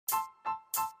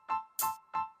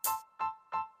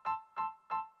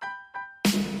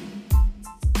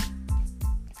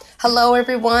Hello,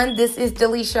 everyone. This is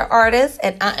Delisha Artis,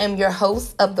 and I am your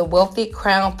host of the Wealthy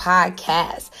Crown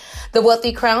podcast. The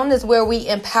Wealthy Crown is where we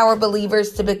empower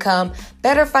believers to become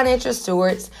better financial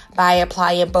stewards by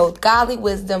applying both godly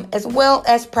wisdom as well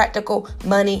as practical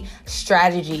money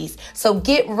strategies. So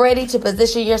get ready to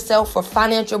position yourself for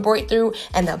financial breakthrough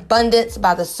and abundance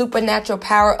by the supernatural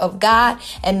power of God,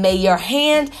 and may your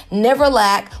hand never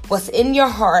lack what's in your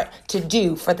heart to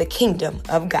do for the kingdom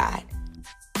of God.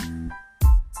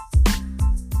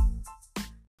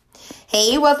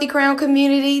 Hey, Wealthy Crown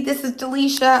community, this is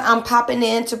Delisha. I'm popping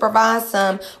in to provide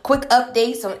some quick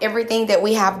updates on everything that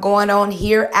we have going on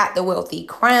here at the Wealthy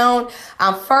Crown.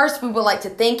 First, we would like to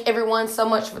thank everyone so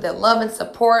much for their love and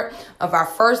support of our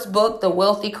first book, The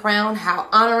Wealthy Crown, How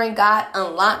Honoring God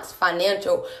Unlocks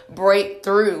Financial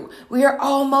Breakthrough. We are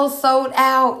almost sold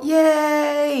out.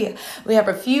 Yay! We have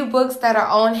a few books that are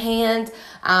on hand,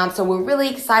 so we're really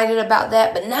excited about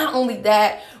that. But not only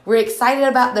that, we're excited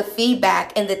about the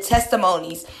feedback and the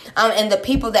testimonies and the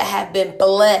people that have been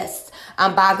blessed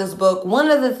by this book.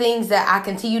 One of the things that I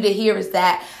continue to hear is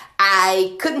that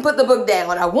I couldn't put the book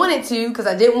down. I wanted to because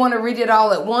I didn't want to read it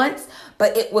all at once,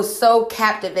 but it was so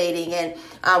captivating. And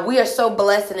we are so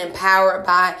blessed and empowered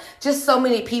by just so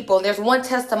many people. There's one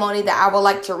testimony that I would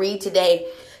like to read today.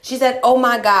 She said, "Oh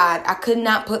my God, I could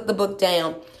not put the book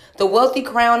down. The Wealthy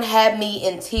Crown had me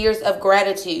in tears of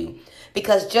gratitude.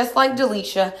 Because just like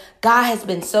Delisha, God has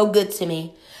been so good to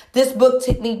me. This book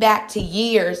took me back to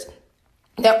years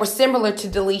that were similar to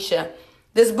Delisha.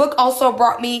 This book also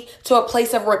brought me to a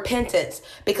place of repentance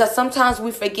because sometimes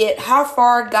we forget how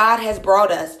far God has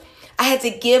brought us. I had to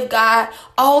give God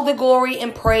all the glory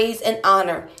and praise and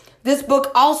honor. This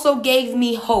book also gave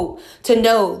me hope to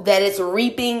know that it's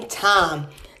reaping time.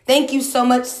 Thank you so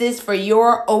much, sis, for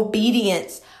your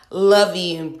obedience. Love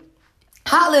you."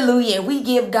 Hallelujah. We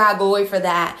give God glory for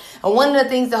that. And one of the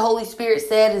things the Holy Spirit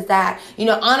said is that,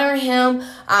 honoring him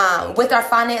with our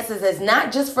finances is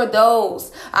not just for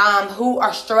those who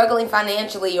are struggling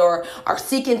financially or are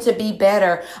seeking to be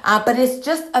better, but it's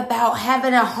just about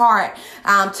having a heart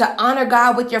to honor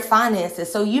God with your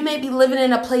finances. So you may be living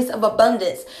in a place of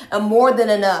abundance and more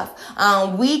than enough.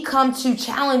 We come to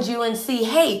challenge you and see,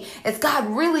 hey, is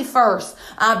God really first?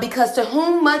 Because to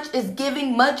whom much is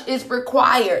giving, much is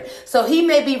required. So he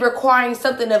may be requiring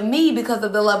something of me because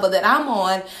of the level that I'm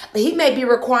on, but he may be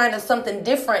requiring of something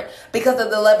different because of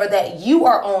the level that you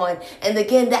are on. And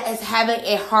again, that is having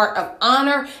a heart of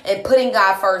honor and putting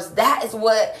God first. That is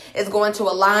what is going to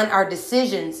align our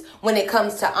decisions when it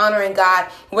comes to honoring God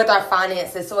with our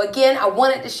finances. So again, I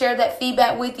wanted to share that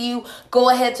feedback with you. Go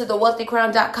ahead to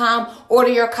thewealthycrown.com, order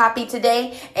your copy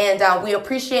today, and we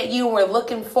appreciate you. We're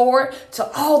looking forward to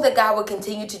all that God will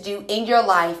continue to do in your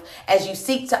life as you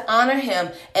seek to honor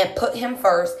him and put him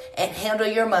first and handle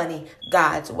your money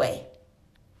God's way.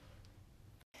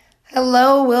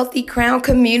 Hello, Wealthy Crown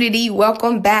community.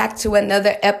 Welcome back to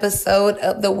another episode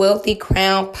of the Wealthy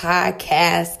Crown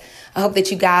podcast. I hope that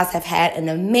you guys have had an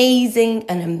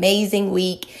amazing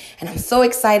week. And I'm so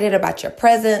excited about your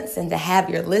presence and to have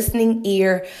your listening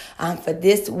ear for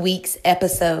this week's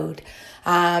episode.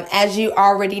 As you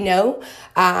already know,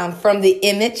 from the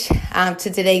image to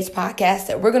today's podcast,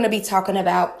 that we're going to be talking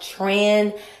about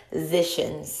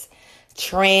transitions.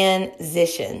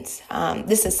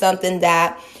 This is something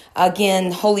that,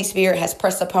 again, Holy Spirit has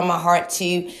pressed upon my heart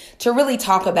to really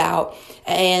talk about.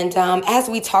 And as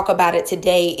we talk about it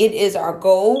today, it is our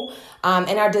goal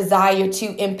and our desire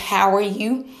to empower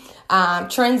you.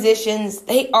 Transitions,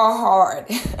 they are hard.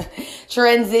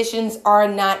 Transitions are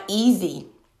not easy.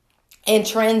 And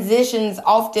transitions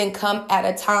often come at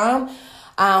a time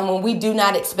when we do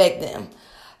not expect them.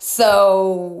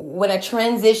 So when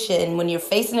you're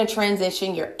facing a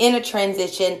transition, you're in a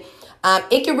transition,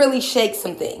 it can really shake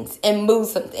some things and move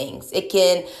some things. It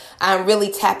can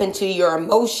really tap into your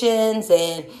emotions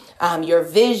and your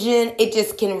vision. It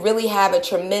just can really have a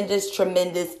tremendous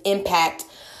impact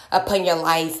upon your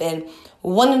life. And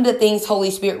one of the things Holy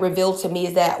Spirit revealed to me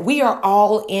is that we are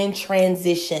all in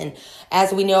transition.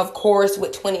 As we know, of course,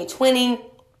 with 2020,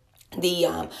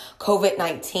 the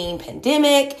COVID-19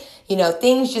 pandemic,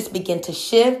 things just begin to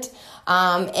shift,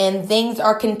 and things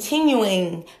are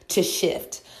continuing to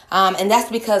shift. And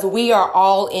that's because we are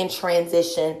all in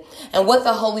transition. And what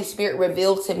the Holy Spirit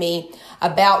revealed to me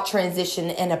about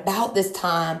transition and about this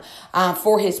time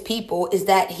for his people is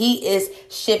that he is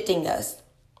shifting us.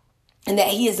 And that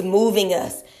he is moving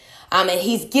us. And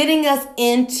he's getting us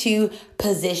into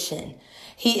position.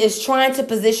 He is trying to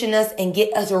position us and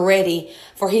get us ready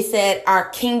for, he said, our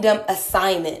kingdom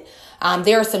assignment.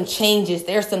 There are some changes.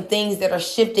 There are some things that are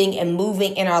shifting and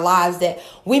moving in our lives that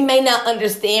we may not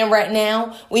understand right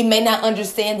now. We may not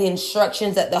understand the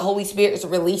instructions that the Holy Spirit is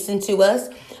releasing to us.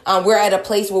 We're at a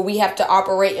place where we have to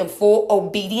operate in full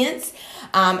obedience.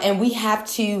 And we have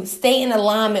to stay in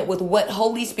alignment with what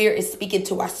Holy Spirit is speaking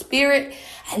to our spirit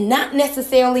and not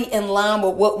necessarily in line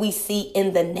with what we see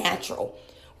in the natural.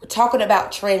 We're talking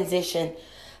about transition.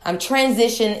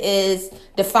 Transition is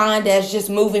defined as just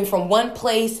moving from one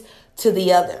place to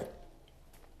the other.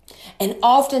 And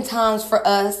oftentimes for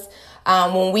us,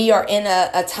 when we are in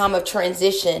a time of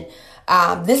transition,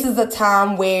 this is a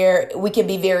time where we can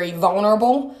be very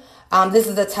vulnerable. This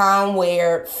is a time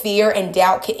where fear and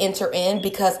doubt can enter in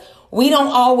because we don't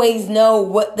always know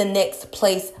what the next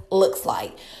place looks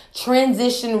like.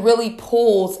 Transition really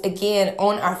pulls again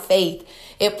on our faith.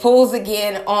 It pulls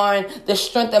again on the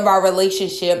strength of our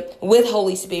relationship with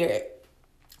Holy Spirit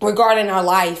regarding our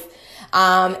life.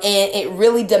 And it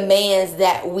really demands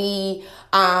that we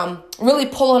really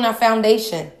pull on our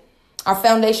foundation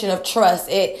of trust.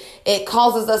 It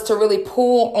causes us to really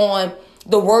pull on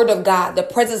the word of God, the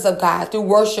presence of God, through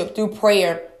worship, through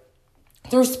prayer,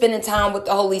 through spending time with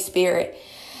the Holy Spirit.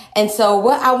 And so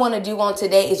what I want to do on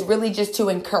today is really just to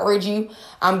encourage you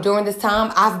during this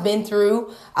time. I've been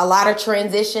through a lot of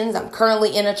transitions. I'm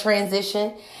currently in a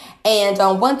transition. And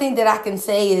one thing that I can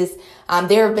say is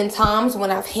there have been times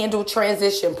when I've handled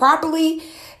transition properly.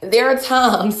 There are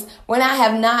times when I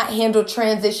have not handled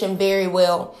transition very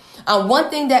well. One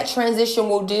thing that transition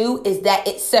will do is that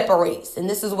it separates. And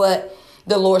this is what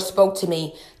the Lord spoke to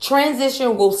me.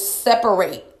 Transition will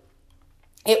separate.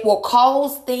 It will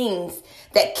cause things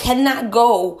that cannot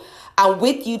go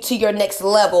with you to your next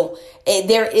level.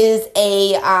 There is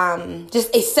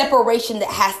just a separation that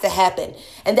has to happen.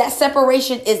 And that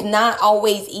separation is not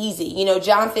always easy. You know,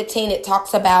 John 15, it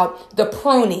talks about the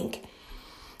pruning.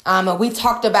 We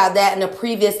talked about that in a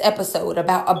previous episode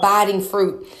about abiding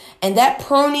fruit. And that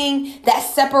pruning, that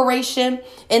separation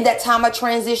in that time of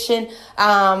transition,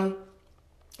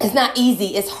 it's not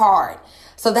easy. It's hard.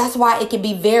 So that's why it can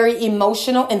be very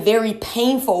emotional and very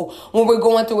painful when we're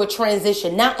going through a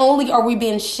transition. Not only are we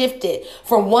being shifted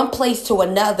from one place to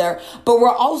another, but we're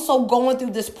also going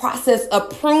through this process of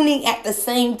pruning at the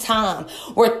same time,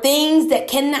 where things that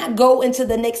cannot go into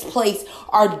the next place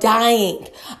are dying,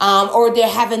 or they're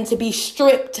having to be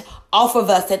stripped off of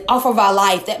us and off of our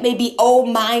life. That may be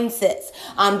old mindsets.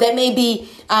 That may be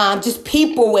just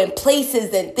people and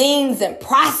places and things and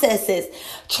processes.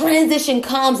 Transition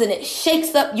comes and it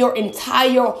shakes up your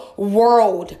entire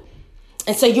world.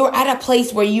 And so you're at a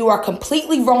place where you are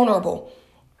completely vulnerable.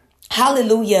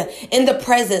 Hallelujah. In the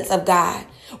presence of God,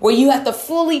 where you have to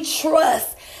fully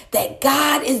trust that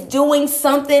God is doing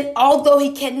something. Although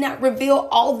he cannot reveal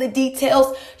all the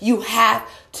details, you have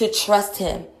to trust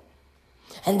him.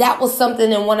 And that was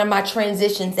something in one of my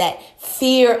transitions, that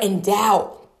fear and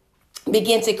doubt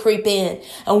began to creep in.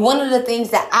 And one of the things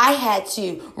that I had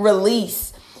to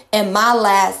release in my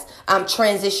last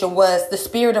transition was the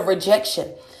spirit of rejection.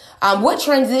 What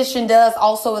transition does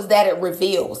also is that it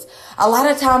reveals. A lot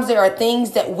of times there are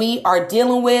things that we are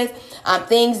dealing with,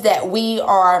 things that we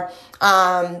are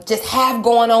just have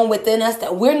going on within us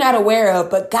that we're not aware of,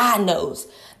 but God knows.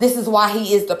 This is why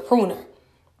he is the pruner.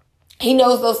 He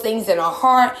knows those things in our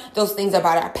heart, those things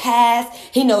about our past.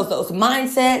 He knows those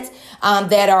mindsets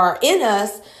that are in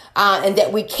us and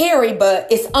that we carry,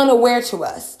 but it's unaware to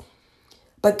us.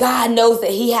 But God knows that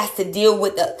he has to deal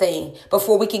with that thing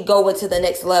before we can go into the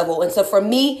next level. And so for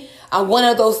me, one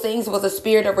of those things was a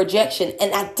spirit of rejection.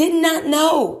 And I did not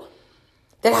know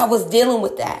that I was dealing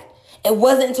with that. It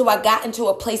wasn't until I got into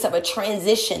a place of a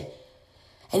transition.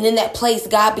 And in that place,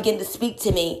 God began to speak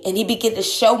to me and he began to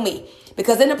show me.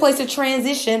 Because in a place of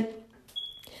transition,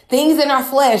 things in our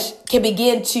flesh can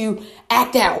begin to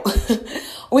act out.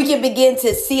 We can begin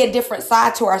to see a different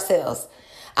side to ourselves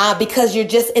because you're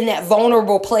just in that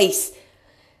vulnerable place.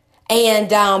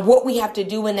 And what we have to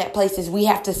do in that place is we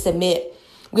have to submit.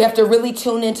 We have to really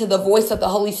tune into the voice of the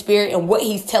Holy Spirit and what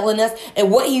he's telling us and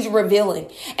what he's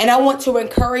revealing. And I want to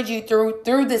encourage you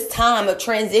through this time of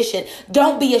transition.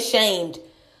 Don't be ashamed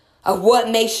of what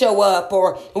may show up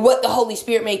or what the Holy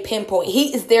Spirit may pinpoint.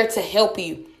 He is there to help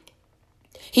you.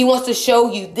 He wants to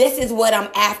show you, this is what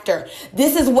I'm after.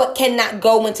 This is what cannot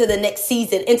go into the next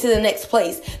season, into the next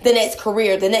place, the next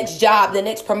career, the next job, the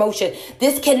next promotion.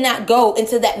 This cannot go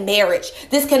into that marriage.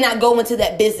 This cannot go into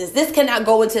that business. This cannot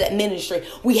go into that ministry.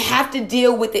 We have to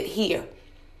deal with it here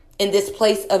in this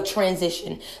place of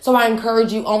transition. So I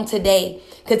encourage you on today,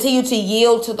 continue to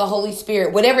yield to the Holy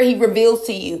Spirit. Whatever he reveals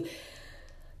to you,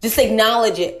 Just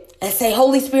acknowledge it and say,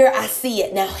 Holy Spirit, I see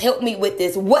it. Now help me with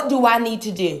this. What do I need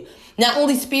to do? Not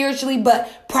only spiritually,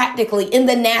 but practically in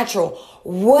the natural.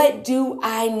 What do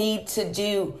I need to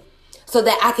do so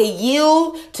that I can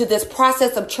yield to this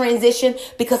process of transition?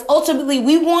 Because ultimately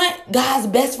we want God's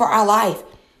best for our life.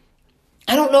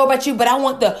 I don't know about you, but I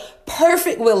want the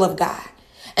perfect will of God.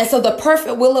 And so the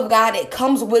perfect will of God, it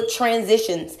comes with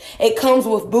transitions. It comes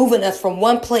with moving us from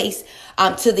one place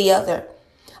to the other.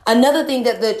 Another thing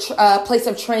that the place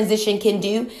of transition can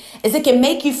do is it can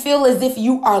make you feel as if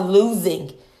you are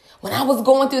losing. When I was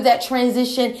going through that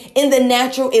transition in the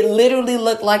natural, it literally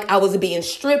looked like I was being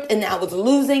stripped and I was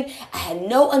losing. I had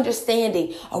no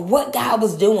understanding of what God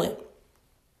was doing.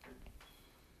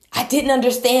 I didn't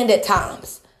understand at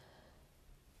times.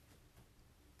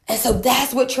 And so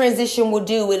that's what transition will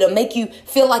do. It'll make you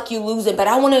feel like you're losing. But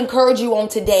I want to encourage you on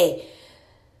today.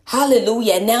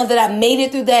 Hallelujah. Now that I made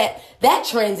it through that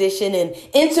transition and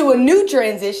into a new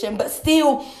transition, but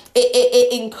still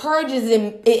it encourages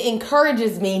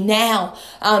me now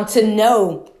to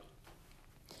know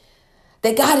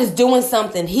that God is doing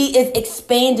something. He is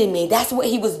expanding me. That's what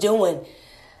he was doing.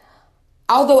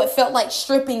 Although it felt like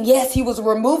stripping, yes, he was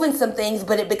removing some things,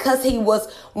 but because he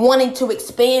was wanting to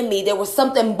expand me, there was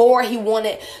something more he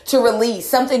wanted to release,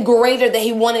 something greater that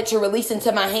he wanted to release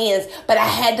into my hands. But I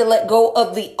had to let go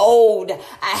of the old.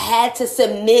 I had to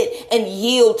submit and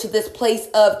yield to this place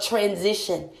of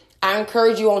transition. I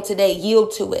encourage you on today,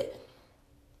 yield to it.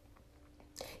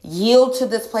 Yield to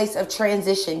this place of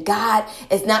transition. God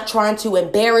is not trying to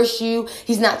embarrass you.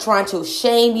 He's not trying to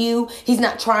shame you. He's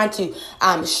not trying to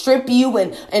strip you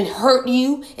and hurt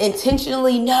you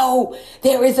intentionally. No,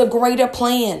 there is a greater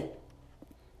plan.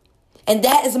 And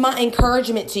that is my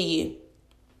encouragement to you.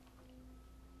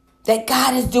 That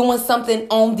God is doing something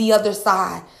on the other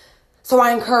side. So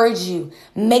I encourage you,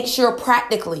 make sure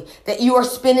practically that you are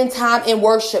spending time in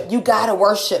worship. You gotta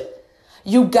worship.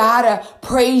 You gotta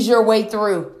praise your way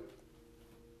through.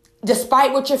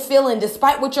 Despite what you're feeling,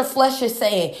 despite what your flesh is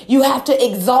saying, you have to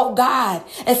exalt God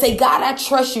and say, God, I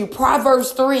trust you.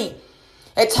 Proverbs 3,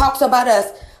 it talks about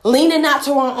us leaning not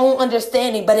to our own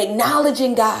understanding, but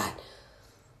acknowledging God.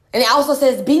 And it also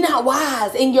says, be not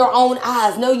wise in your own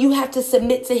eyes. No, you have to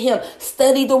submit to him.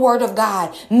 Study the word of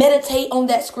God. Meditate on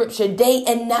that scripture day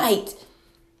and night.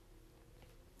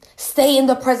 Stay in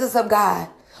the presence of God.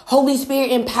 Holy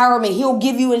Spirit empowerment. He'll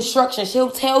give you instructions. He'll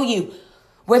tell you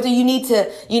whether you need to,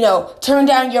 turn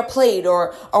down your plate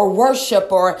or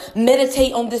worship or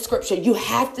meditate on this scripture. You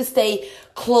have to stay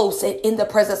close and in the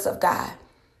presence of God.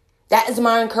 That is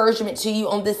my encouragement to you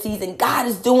on this season. God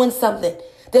is doing something.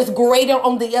 There's greater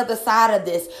on the other side of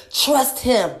this. Trust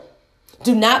him.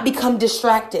 Do not become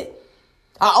distracted.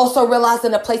 I also realize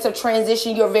in a place of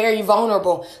transition, you're very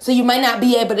vulnerable. So you might not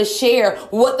be able to share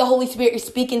what the Holy Spirit is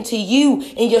speaking to you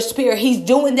in your spirit. He's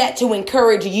doing that to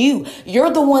encourage you.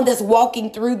 You're the one that's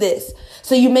walking through this.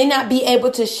 So you may not be able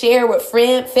to share with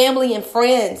family and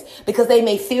friends because they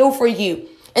may feel for you.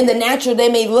 In the natural, they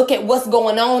may look at what's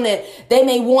going on and they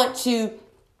may want to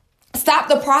stop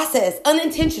the process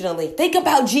unintentionally. Think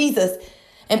about Jesus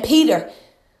and Peter.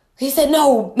 He said,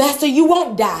 no, Master, you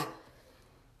won't die.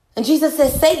 And Jesus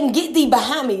says, Satan, get thee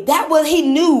behind me. That was, he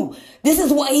knew this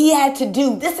is what he had to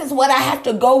do. This is what I have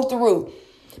to go through.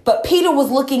 But Peter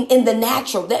was looking in the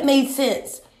natural. That made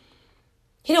sense.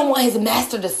 He didn't want his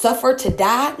master to suffer, to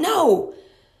die. No.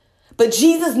 But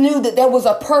Jesus knew that there was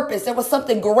a purpose. There was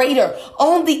something greater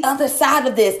on the other side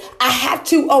of this. I have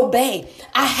to obey.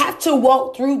 I have to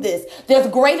walk through this. There's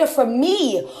greater for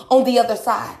me on the other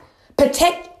side.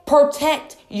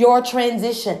 Protect your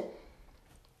transition.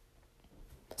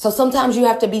 So sometimes you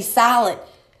have to be silent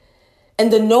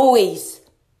and the noise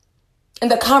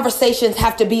and the conversations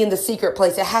have to be in the secret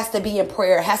place. It has to be in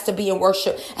prayer. It has to be in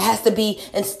worship. It has to be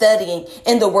in studying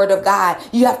in the word of God.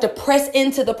 You have to press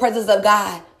into the presence of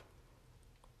God.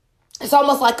 It's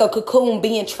almost like a cocoon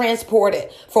being transported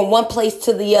from one place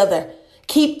to the other.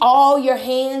 Keep all your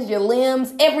hands, your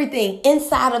limbs, everything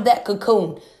inside of that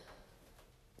cocoon.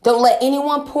 Don't let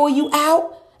anyone pull you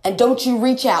out and don't you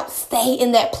reach out. Stay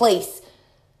in that place.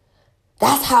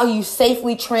 That's how you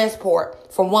safely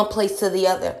transport from one place to the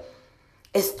other.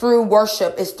 It's through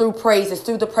worship. It's through praise. It's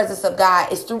through the presence of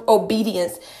God. It's through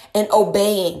obedience and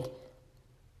obeying.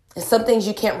 And some things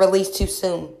you can't release too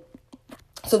soon.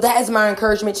 So that is my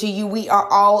encouragement to you. We are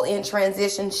all in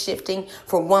transition, shifting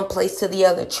from one place to the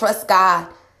other. Trust God.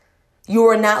 You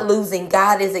are not losing.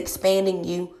 God is expanding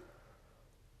you.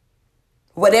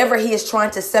 Whatever he is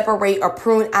trying to separate or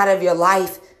prune out of your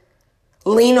life,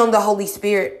 lean on the Holy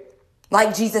Spirit.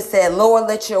 Like Jesus said, Lord,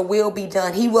 let your will be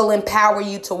done. He will empower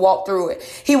you to walk through it.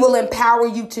 He will empower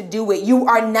you to do it. You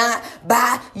are not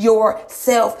by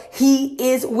yourself. He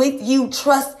is with you.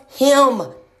 Trust him.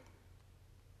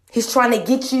 He's trying to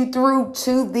get you through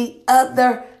to the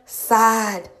other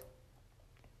side.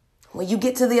 When you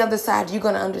get to the other side, you're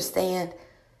going to understand.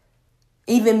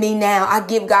 Even me now, I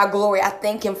give God glory. I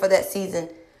thank him for that season,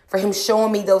 for him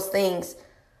showing me those things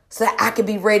so that I could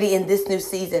be ready in this new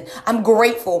season. I'm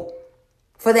grateful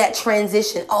for that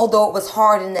transition. Although it was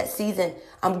hard in that season,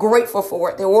 I'm grateful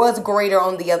for it. There was greater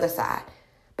on the other side,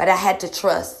 but I had to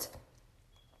trust.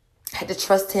 I had to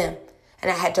trust him,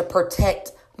 and I had to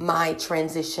protect my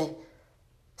transition.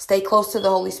 Stay close to the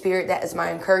Holy Spirit. That is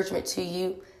my encouragement to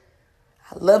you.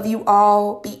 I love you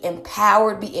all. Be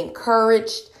empowered. Be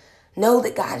encouraged. Know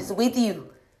that God is with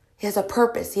you. He has a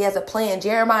purpose. He has a plan.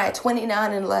 Jeremiah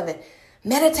 29:11.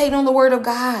 Meditate on the word of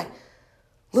God.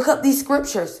 Look up these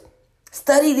scriptures.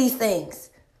 Study these things.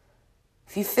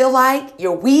 If you feel like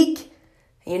you're weak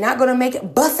and you're not going to make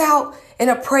it, bust out in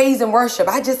a praise and worship.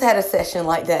 I just had a session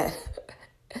like that.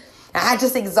 I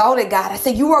just exalted God. I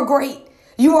said, you are great.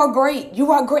 You are great.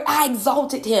 You are great. I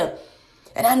exalted him.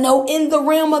 And I know in the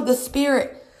realm of the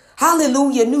spirit,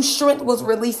 hallelujah, new strength was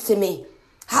released to me.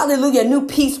 Hallelujah, new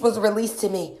peace was released to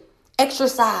me.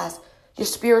 Exercise your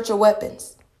spiritual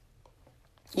weapons.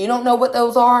 You don't know what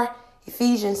those are?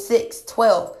 Ephesians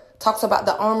 6:12 talks about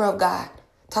the armor of God.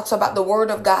 Talks about the word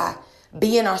of God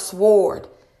being our sword.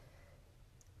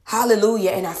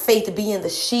 Hallelujah. And our faith being the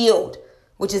shield,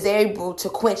 which is able to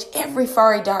quench every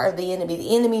fiery dart of the enemy.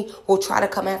 The enemy will try to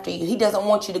come after you. He doesn't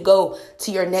want you to go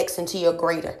to your next and to your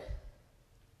greater.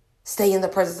 Stay in the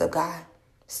presence of God.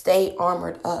 Stay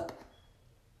armored up.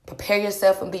 Prepare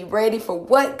yourself and be ready for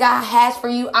what God has for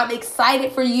you. I'm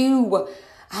excited for you.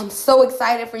 I'm so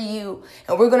excited for you.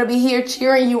 And we're going to be here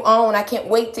cheering you on. I can't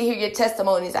wait to hear your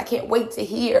testimonies. I can't wait to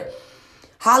hear,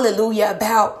 hallelujah,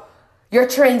 about your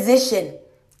transition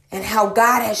and how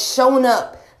God has shown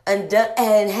up and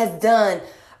has done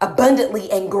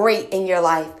abundantly and great in your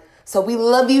life. So we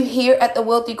love you here at the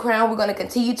Wealthy Crown. We're going to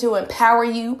continue to empower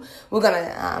you. We're going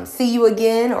to see you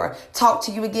again or talk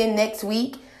to you again next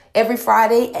week. Every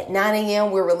Friday at 9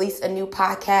 a.m., we'll release a new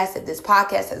podcast. If this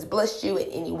podcast has blessed you in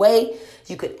any way,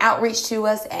 you could outreach to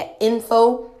us at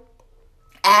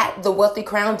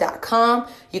info@thewealthycrown.com.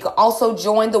 You can also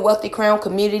join the Wealthy Crown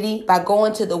community by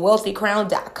going to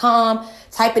thewealthycrown.com,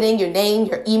 typing in your name,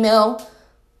 your email,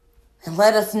 and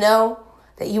let us know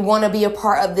that you want to be a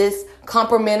part of this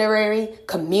complimentary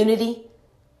community.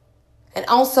 And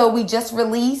also, we just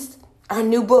released our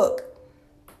new book.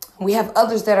 We have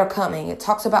others that are coming. It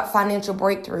talks about financial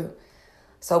breakthrough.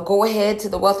 So go ahead to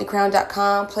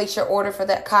thewealthycrown.com, place your order for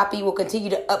that copy. We'll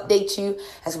continue to update you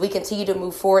as we continue to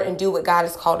move forward and do what God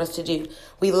has called us to do.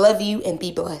 We love you and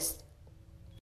be blessed.